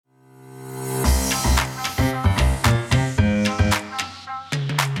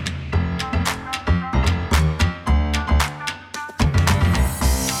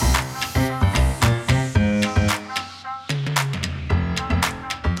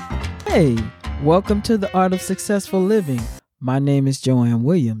Hey, welcome to the Art of Successful Living. My name is Joanne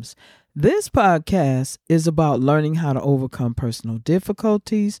Williams. This podcast is about learning how to overcome personal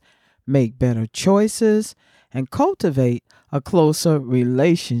difficulties, make better choices, and cultivate a closer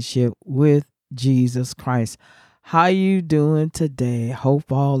relationship with Jesus Christ. How you doing today?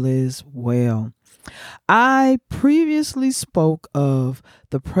 Hope all is well. I previously spoke of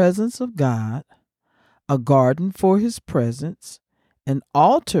the presence of God, a garden for his presence, an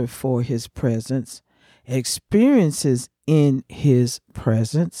altar for his presence, experiences in his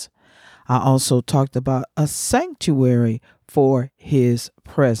presence. I also talked about a sanctuary for his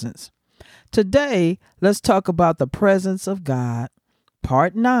presence. Today, let's talk about the presence of God,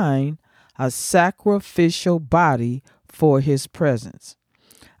 part 9, a sacrificial body for his presence.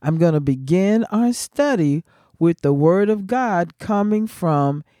 I'm going to begin our study with the word of God coming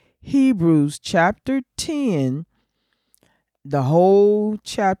from Hebrews chapter 10, the whole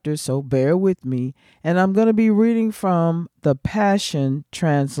chapter, so bear with me. And I'm going to be reading from the Passion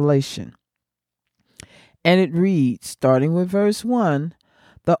Translation. And it reads, starting with verse 1,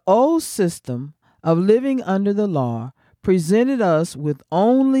 the old system of living under the law presented us with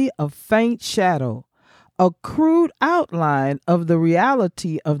only a faint shadow, a crude outline of the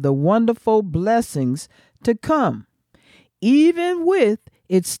reality of the wonderful blessings to come. Even with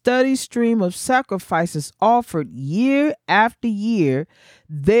its steady stream of sacrifices offered year after year,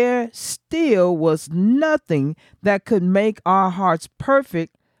 there still was nothing that could make our hearts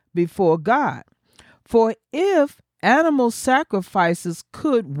perfect before God. For if animal sacrifices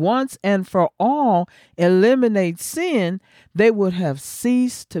could once and for all eliminate sin, they would have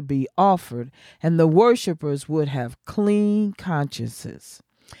ceased to be offered, and the worshipers would have clean consciences.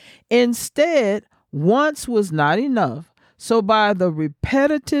 Instead, once was not enough. So by the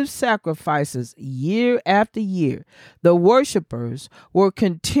repetitive sacrifices year after year, the worshipers were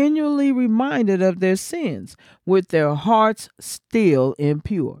continually reminded of their sins, with their hearts still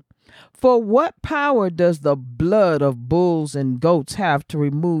impure. For what power does the blood of bulls and goats have to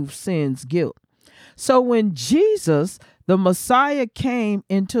remove sin's guilt? So when Jesus, the Messiah, came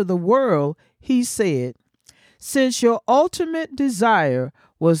into the world, he said, "Since your ultimate desire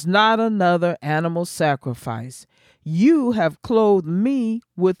was not another animal sacrifice, you have clothed me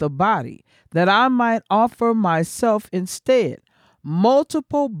with a body, that I might offer myself instead.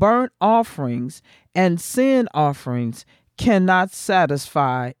 Multiple burnt offerings and sin offerings cannot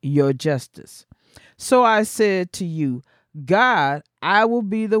satisfy your justice. So I said to you, God, I will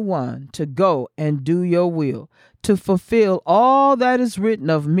be the one to go and do your will, to fulfill all that is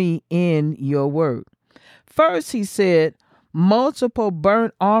written of me in your word." First, he said, multiple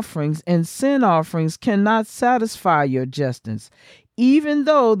burnt offerings and sin offerings cannot satisfy your justice, even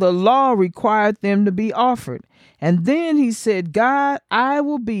though the law required them to be offered. And then he said, God, I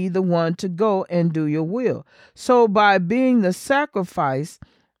will be the one to go and do your will. So by being the sacrifice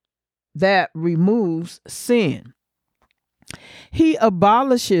that removes sin, he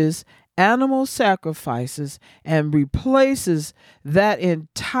abolishes animal sacrifices and replaces that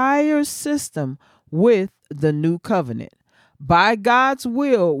entire system with the new covenant. By God's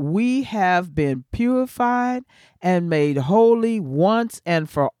will, we have been purified and made holy once and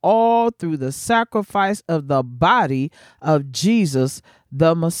for all through the sacrifice of the body of Jesus,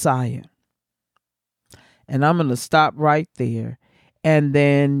 the Messiah. And I'm going to stop right there. And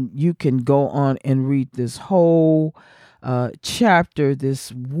then you can go on and read this whole chapter,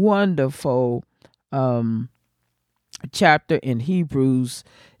 this wonderful chapter in Hebrews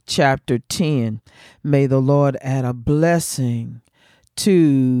chapter 10. May the Lord add a blessing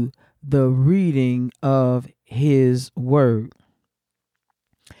to the reading of his word.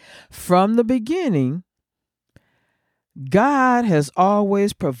 From the beginning, God has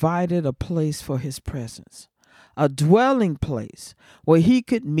always provided a place for his presence, a dwelling place where he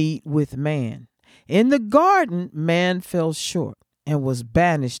could meet with man. In the garden, man fell short and was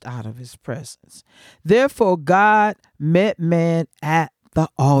banished out of his presence. Therefore, God met man at the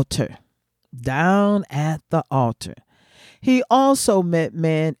altar, down at the altar. He also met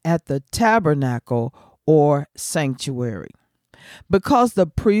man at the tabernacle or sanctuary. Because the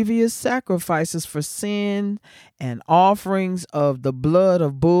previous sacrifices for sin and offerings of the blood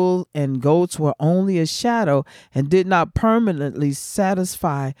of bulls and goats were only a shadow and did not permanently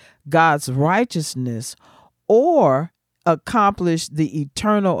satisfy God's righteousness or accomplish the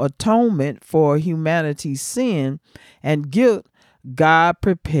eternal atonement for humanity's sin and guilt, God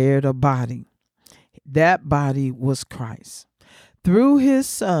prepared a body. That body was Christ. through his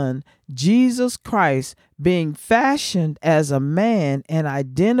Son, Jesus Christ, being fashioned as a man and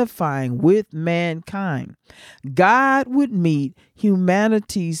identifying with mankind, God would meet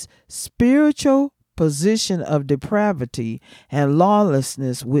humanity's spiritual position of depravity and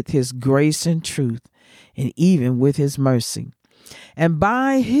lawlessness with his grace and truth, and even with his mercy. And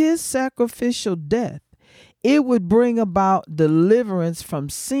by his sacrificial death, it would bring about deliverance from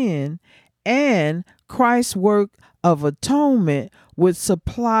sin, and Christ's work of atonement would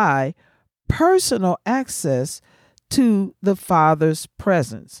supply personal access to the Father's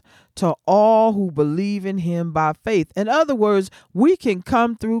presence to all who believe in him by faith. In other words, we can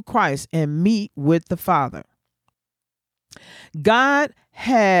come through Christ and meet with the Father. God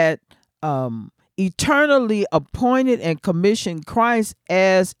had eternally appointed and commissioned Christ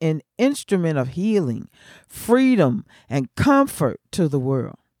as an instrument of healing, freedom, and comfort to the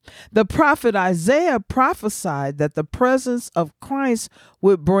world. The prophet Isaiah prophesied that the presence of Christ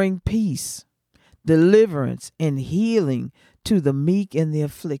would bring peace, deliverance, and healing to the meek and the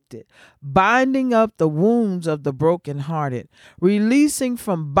afflicted, binding up the wounds of the brokenhearted, releasing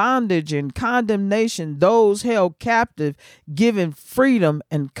from bondage and condemnation those held captive, giving freedom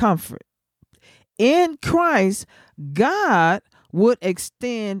and comfort. In Christ, God would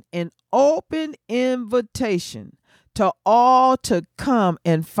extend an open invitation to all to come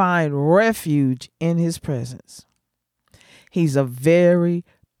and find refuge in his presence. He's a very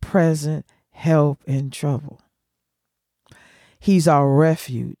present help in trouble. He's our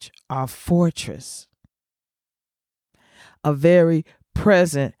refuge, our fortress, a very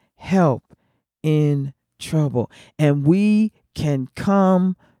present help in trouble. And we can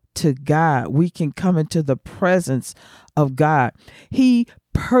come to God. We can come into the presence of God. He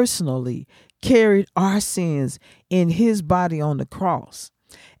personally carried our sins in his body on the cross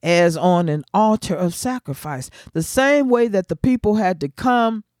as on an altar of sacrifice. The same way that the people had to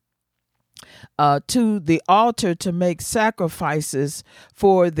come to the altar to make sacrifices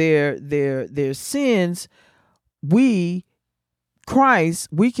for their sins, we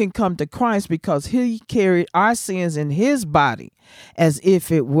can come to Christ because he carried our sins in his body as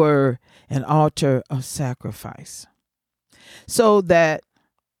if it were an altar of sacrifice. So that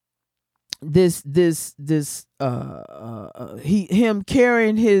him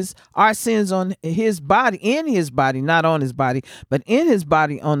carrying our sins on his body, in his body, not on his body, but in his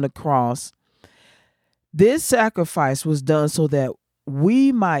body on the cross. This sacrifice was done so that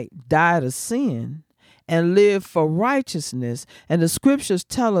we might die to sin and live for righteousness. And the scriptures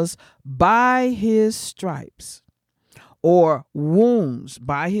tell us by his stripes or wounds,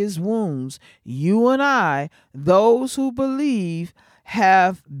 by his wounds, you and I, those who believe,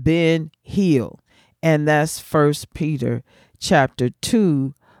 have been healed. And that's 1 Peter chapter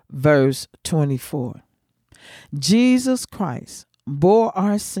 2, verse 24. Jesus Christ bore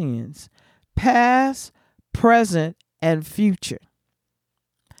our sins, past, present, and future.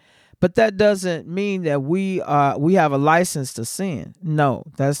 But that doesn't mean that we have a license to sin. No,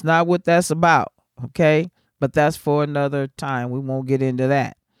 that's not what that's about. Okay? But that's for another time. We won't get into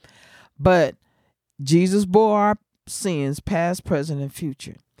that. But Jesus bore our sins, past, present, and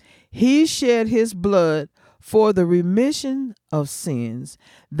future. He shed his blood for the remission of sins,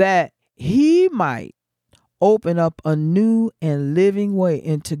 that he might open up a new and living way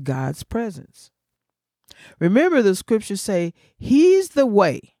into God's presence. Remember, the scriptures say he's the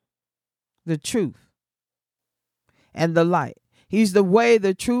way, the truth, and the light. He's the way,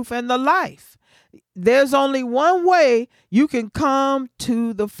 the truth, and the life. There's only one way you can come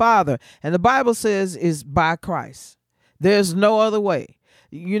to the Father, and the Bible says is by Christ. There's no other way.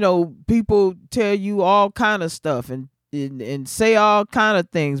 You know, people tell you all kind of stuff and say all kind of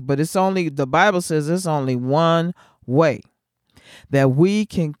things, but the Bible says it's only one way that we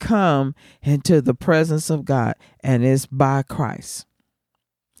can come into the presence of God, and it's by Christ.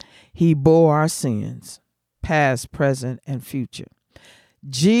 He bore our sins, past, present, and future.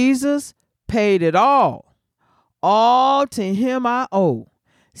 Jesus paid it all. All to him I owe.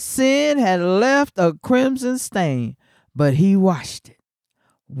 Sin had left a crimson stain, but he washed it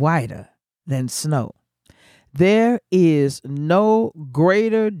whiter than snow. There is no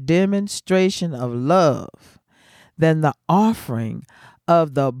greater demonstration of love than the offering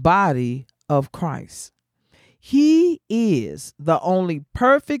of the body of Christ. He is the only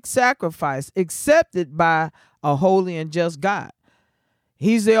perfect sacrifice accepted by a holy and just God.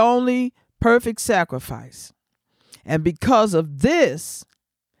 He's the only perfect sacrifice. And because of this,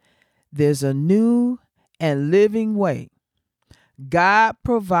 there's a new and living way. God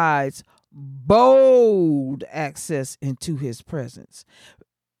provides bold access into his presence.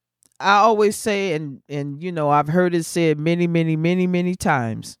 I always say, and I've heard it said many, many, many, many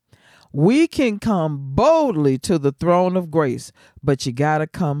times, we can come boldly to the throne of grace, but you got to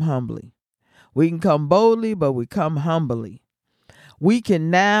come humbly. We can come boldly, but we come humbly. We can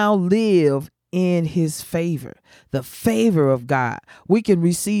now live in his favor, the favor of God. We can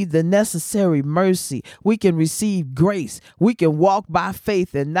receive the necessary mercy. We can receive grace. We can walk by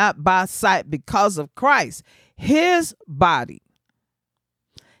faith and not by sight because of Christ, his body.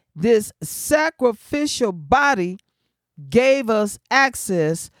 This sacrificial body gave us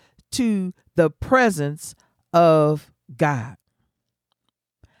access to the presence of God.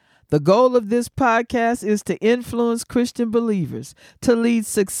 The goal of this podcast is to influence Christian believers to lead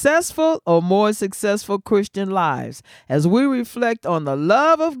successful or more successful Christian lives as we reflect on the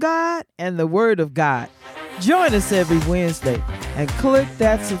love of God and the Word of God. Join us every Wednesday and click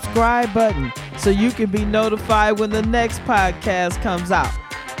that subscribe button so you can be notified when the next podcast comes out.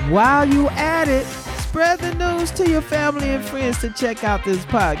 While you at it, spread the news to your family and friends to check out this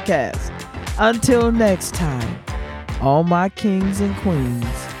podcast. Until next time, all my kings and queens,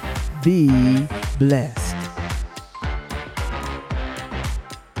 be blessed.